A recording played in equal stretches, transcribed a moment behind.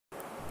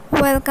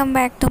Welcome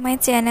back to my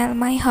channel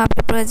my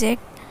hobby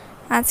project.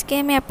 আজকে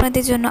আমি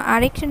আপনাদের জন্য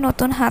আরেকটি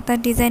নতুন হাতার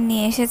ডিজাইন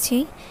নিয়ে এসেছি।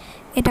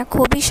 এটা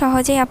খুবই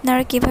সহজেই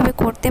আপনারা কিভাবে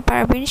করতে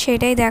পারবেন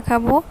সেটাই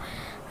দেখাবো।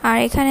 আর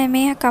এখানে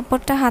আমি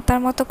কাপড়টা হাতার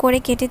মতো করে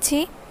কেটেছি,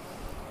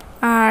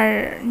 আর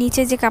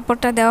নিচে যে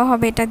কাপড়টা দেওয়া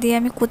হবে এটা দিয়ে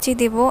আমি কুচি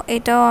দেব।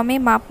 এটাও আমি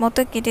মাপ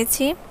মতো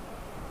কেটেছি।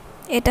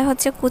 এটা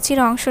হচ্ছে কুচির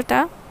অংশটা,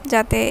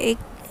 যাতে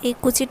এই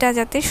কুচিটা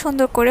যাতে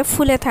সুন্দর করে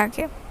ফুলে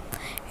থাকে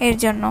এর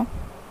জন্য।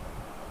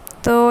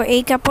 তো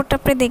এই কাপড়টা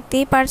আপনি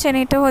দেখতেই পারছেন,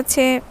 এটা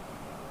হচ্ছে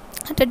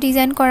একটা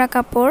ডিজাইন করা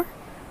কাপড়।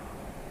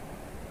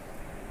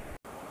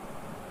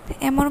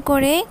 এমন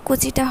করে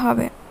কুচিটা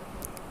হবে।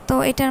 তো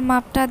এটার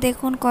মাপটা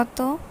দেখুন কত।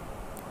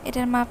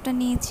 এটার মাপটা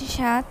নিয়েছি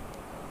 7,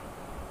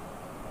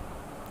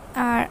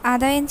 আর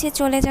আধা ইঞ্চি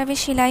চলে যাবে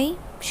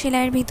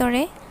সেলাইয়ের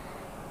ভিতরে।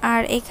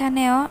 আর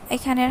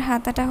এখানের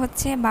হাতাটা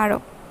হচ্ছে 12।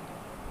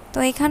 তো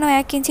এখানেও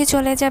 1 ইঞ্চি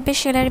চলে যাবে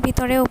সেলাইয়ের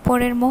ভিতরে।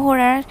 উপরের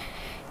মোহরার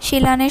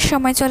শিলানের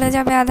সময় চলে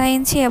যাবে আধা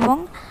ইঞ্চি, এবং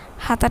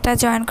হাতাটা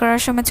জয়েন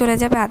করার সময় চলে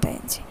যাবে আধা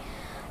ইঞ্চি।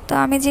 তো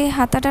আমি যে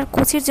হাতাটার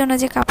কুচির জন্য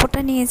যে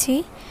কাপড়টা নিয়েছি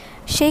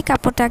সেই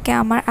কাপড়টাকে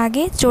আমার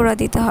আগে জোড়া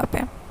দিতে হবে।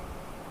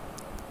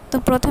 তো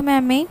প্রথমে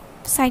আমি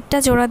সাইডটা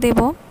জোড়া দেব।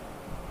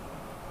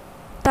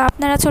 তো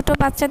আপনারা ছোট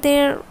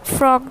বাচ্চাদের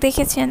ফ্রক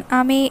দেখেছেন,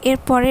 আমি এর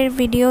পরের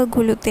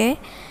ভিডিওগুলোতে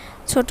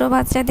ছোট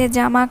বাচ্চাদের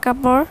জামা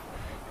কাপড়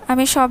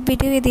আমি সব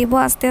ভিডিওই দিব।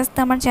 আস্তে আস্তে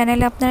আমার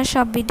চ্যানেলে আপনারা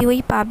সব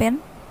ভিডিওই পাবেন।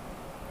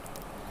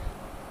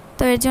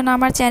 তো এর জন্য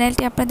আমার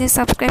চ্যানেলটি আপনাদের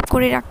সাবস্ক্রাইব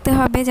করে রাখতে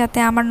হবে, যাতে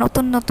আমার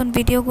নতুন নতুন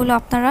ভিডিওগুলো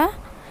আপনারা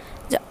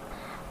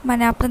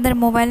আপনাদের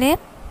মোবাইলে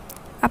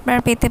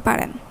আপনারা পেতে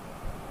পারেন।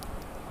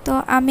 তো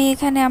আমি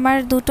এখানে আমার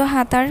দুটো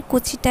হাতার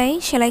কুচিটাই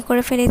সেলাই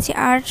করে ফেলেছি,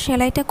 আর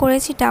সেলাইটা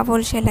করেছি ডাবল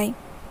সেলাই।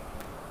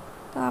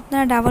 তো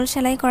আপনারা ডাবল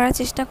সেলাই করার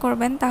চেষ্টা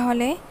করবেন,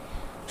 তাহলে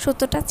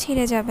সুতোটা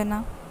ছিঁড়ে যাবে না।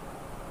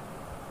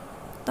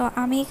 তো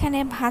আমি এখানে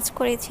ভাঁজ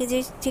করেছি,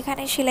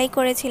 যেখানে সেলাই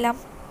করেছিলাম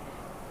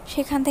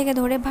সেখান থেকে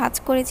ধরে ভাঁজ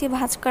করেছি।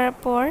 ভাঁজ করার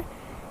পর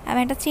আমি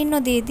একটা চিহ্ন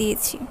দিয়ে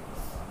দিয়েছি।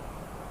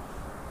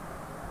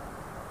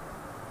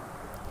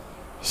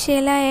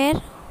 সেলাইয়ের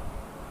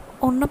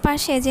অন্য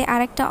পাশে যে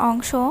আরেকটা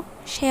অংশ,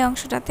 সেই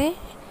অংশটাতে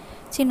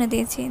চিহ্ন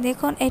দিয়েছি।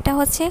 দেখুন, এটা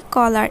হচ্ছে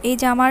কলার। এই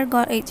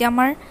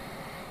জামার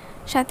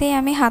সাথে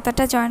আমি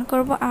হাতাটা জয়েন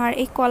করব। আর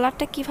এই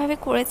কলারটা কিভাবে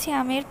করেছি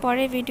আমি এর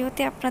পরের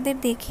ভিডিওতে আপনাদের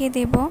দেখিয়ে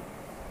দেব।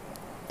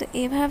 তো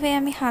এভাবে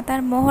আমি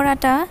হাতার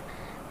মোহরাটা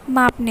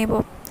মাপ নেব।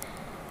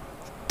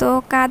 তো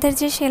কাঁধের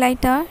যে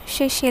সেলাইটা,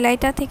 সেই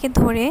সেলাইটা থেকে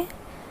ধরে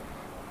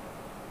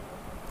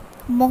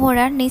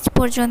মোহরার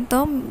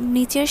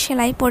নিচের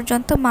সেলাই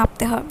পর্যন্ত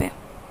মাপতে হবে।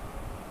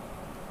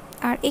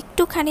 আর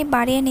একটুখানি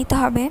বাড়িয়ে নিতে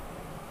হবে।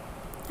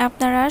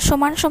 আপনারা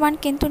সমান সমান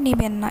কিন্তু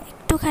নেবেন না,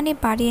 একটুখানি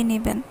বাড়িয়ে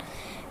নেবেন।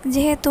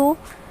 যেহেতু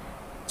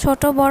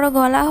ছোট বড়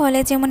গলা হলে,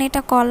 যেমন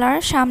এটা কলার,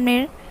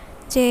 সামনের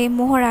যে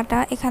মোহরাটা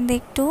এখান থেকে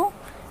একটু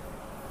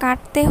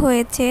কাটতে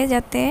হয়েছে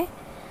যাতে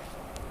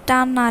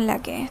টান না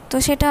লাগে। তো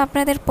সেটা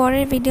আপনাদের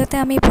পরের ভিডিওতে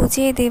আমি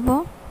বুঝিয়ে দেব।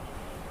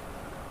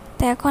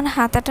 তো এখন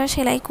হাতাটা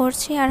সেলাই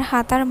করছি, আর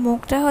হাতার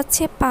মুখটা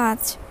হচ্ছে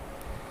 5।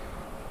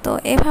 তো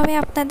এভাবে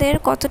আপনাদের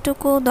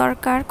কতটুকু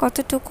দরকার,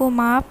 কতটুকু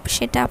মাপ,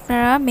 সেটা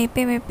আপনারা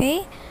মেপে মেপেই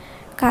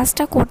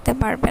কাজটা করতে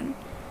পারবেন।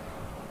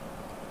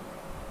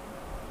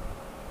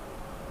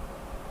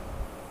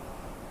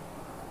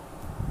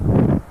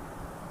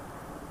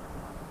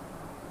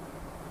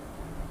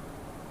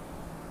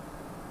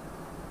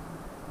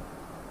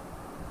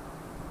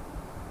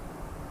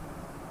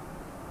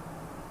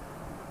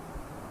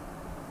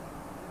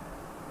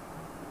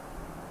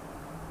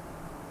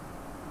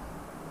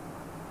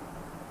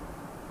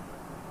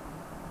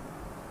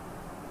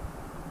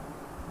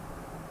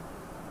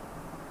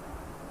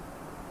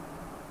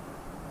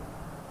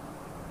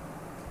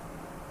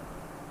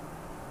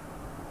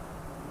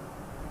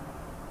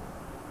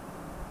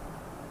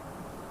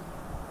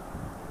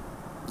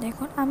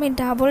 দেখুন, আমি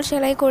ডাবল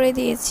সেলাই করে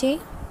দিয়েছি।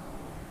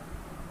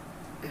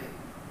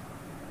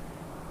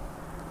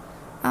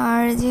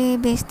 আর যে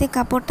বেস্তি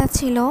কাপড়টা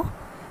ছিল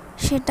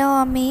সেটাও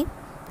আমি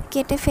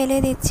কেটে ফেলে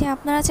দিচ্ছি।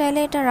 আপনারা চাইলে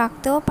এটা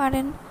রাখতেও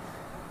পারেন।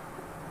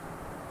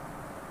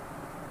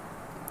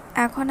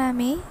 এখন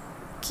আমি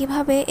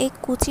কিভাবে এই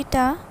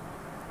কুচিটা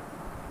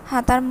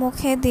হাতার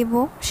মুখে দেব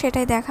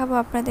সেটাই দেখাবো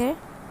আপনাদের।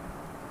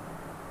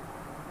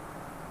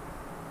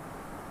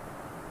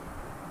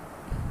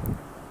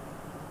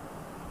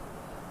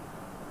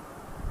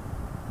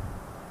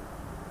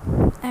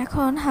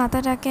 এখন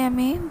হাতাটাকে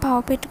আমি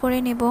ভাঁওপিট করে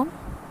নেব।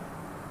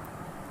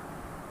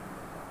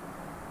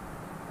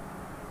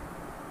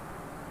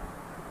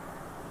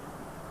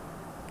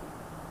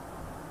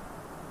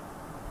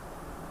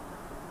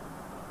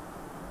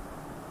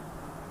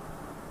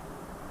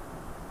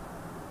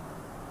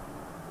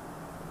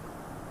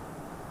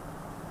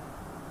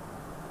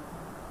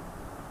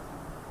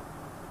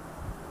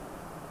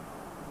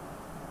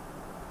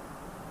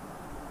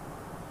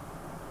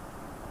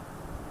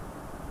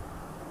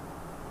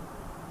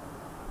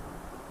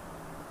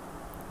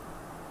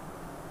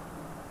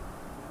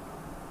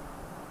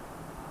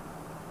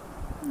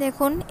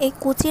 দেখুন, এই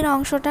কুচির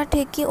অংশটা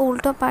ঠিকই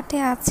উল্টো পাটে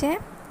আছে,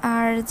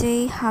 আর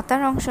যেই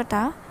হাতার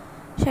অংশটা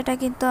সেটা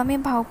কিন্তু আমি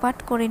ভাউপাট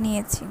করে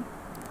নিয়েছি।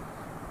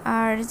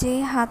 আর যে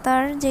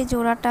হাতার যে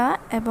জোড়াটা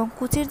এবং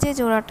কুচির যে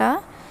জোড়াটা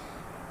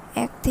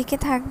এক দিকে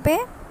থাকবে,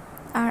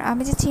 আর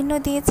আমি যে চিহ্ন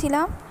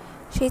দিয়েছিলাম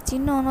সেই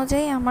চিহ্ন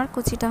অনুযায়ী আমার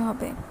কুচিটা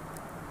হবে।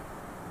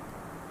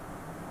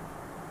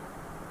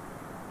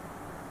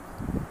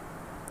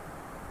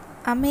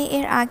 আমি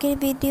এর আগের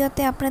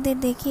ভিডিওতে আপনাদের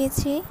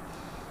দেখিয়েছি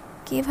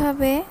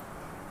কিভাবে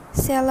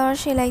সালোয়ার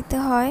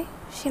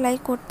সেলাই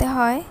করতে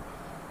হয়,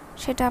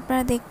 সেটা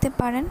আপনারা দেখতে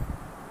পারেন।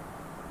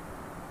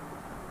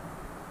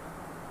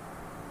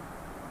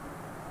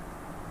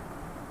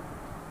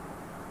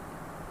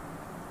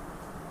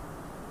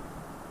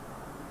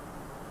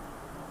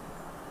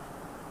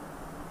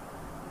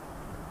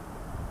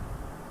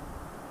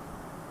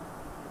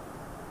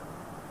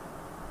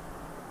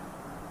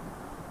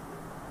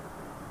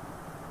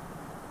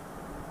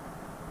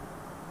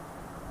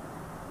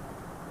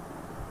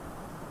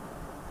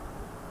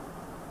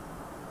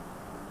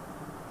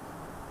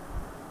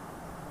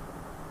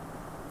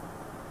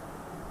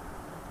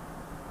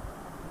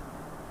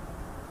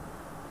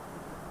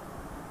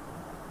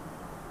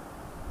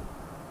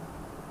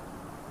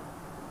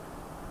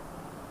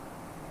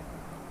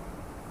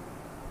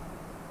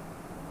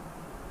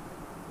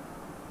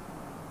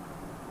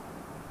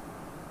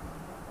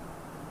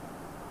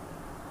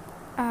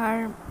 আর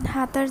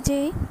হাতার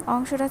যেই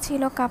অংশটা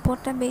ছিল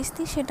কাপড়টা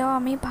বেস্তি, সেটাও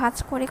আমি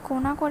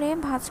কোনা করে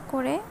ভাঁজ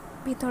করে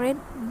ভিতরে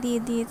দিয়ে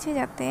দিয়েছি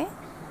যাতে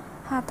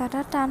হাতাটা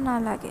টান না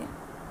লাগে।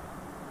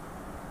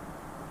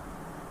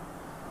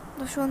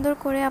 তো সুন্দর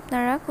করে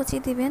আপনারা কুচি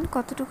দিবেন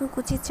কতটুকু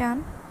কুচি চান।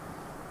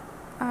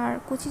 আর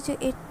কুচি যে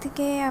এর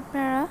থেকে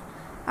আপনারা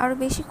আরও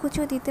বেশি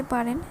কুচিও দিতে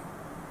পারেন,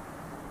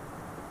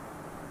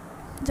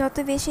 যত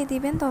বেশি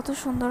দিবেন তত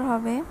সুন্দর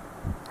হবে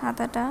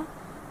হাতাটা।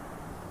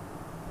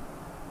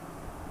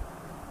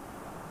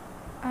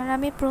 আর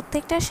আমি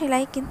প্রত্যেকটা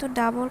সেলাই কিন্তু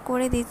ডাবল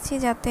করে দিচ্ছি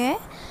যাতে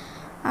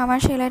আমার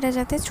সেলাইটা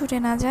যাতে ছুটে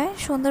না যায়,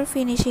 সুন্দর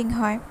ফিনিশিং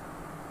হয়।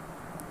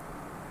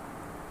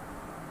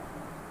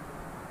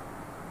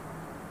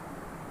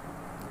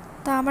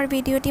 তো আমার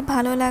ভিডিওটি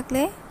ভালো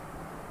লাগলে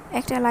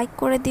একটা লাইক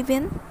করে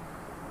দিবেন,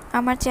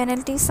 আমার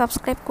চ্যানেলটি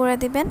সাবস্ক্রাইব করে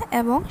দিবেন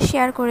এবং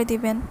শেয়ার করে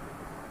দিবেন।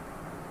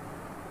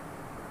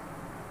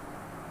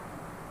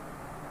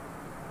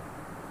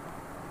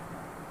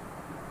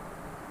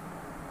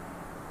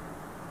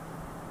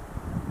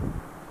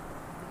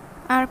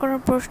 আর কোনো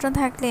প্রশ্ন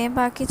থাকলে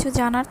বা কিছু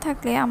জানার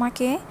থাকলে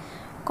আমাকে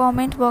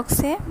কমেন্ট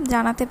বক্সে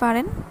জানাতে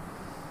পারেন।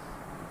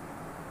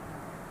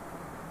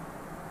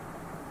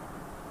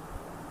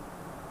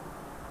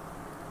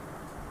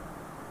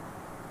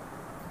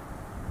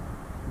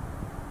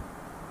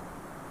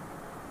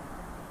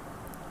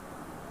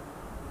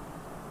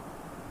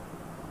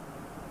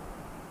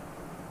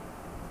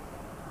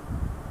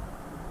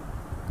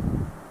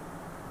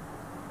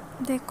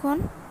 দেখুন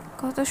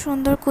কত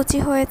সুন্দর কুচি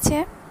হয়েছে,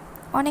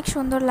 অনেক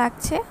সুন্দর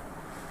লাগছে।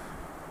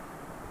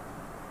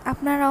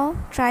 আপনারাও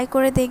ট্রাই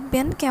করে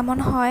দেখবেন কেমন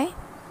হয়,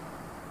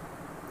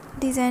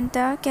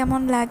 ডিজাইনটা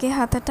কেমন লাগে,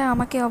 হাতাটা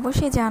আমাকে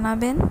অবশ্যই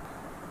জানাবেন।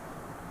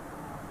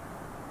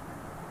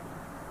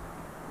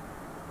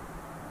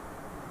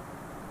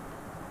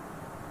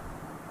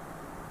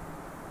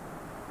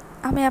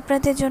 আমি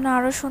আপনাদের জন্য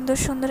আরও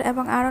সুন্দর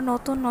এবং আরও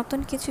নতুন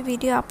কিছু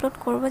ভিডিও আপলোড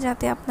করব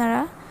যাতে আপনারা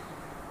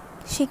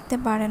শিখতে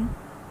পারেন।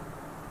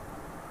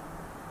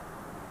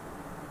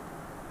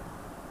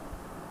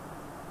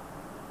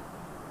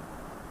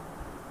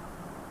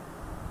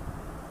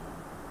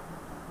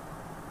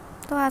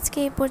 তো আজকে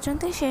এই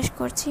পর্যন্তই শেষ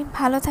করছি।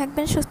 ভালো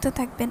থাকবেন, সুস্থ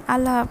থাকবেন।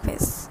 আল্লাহ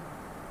হাফেজ।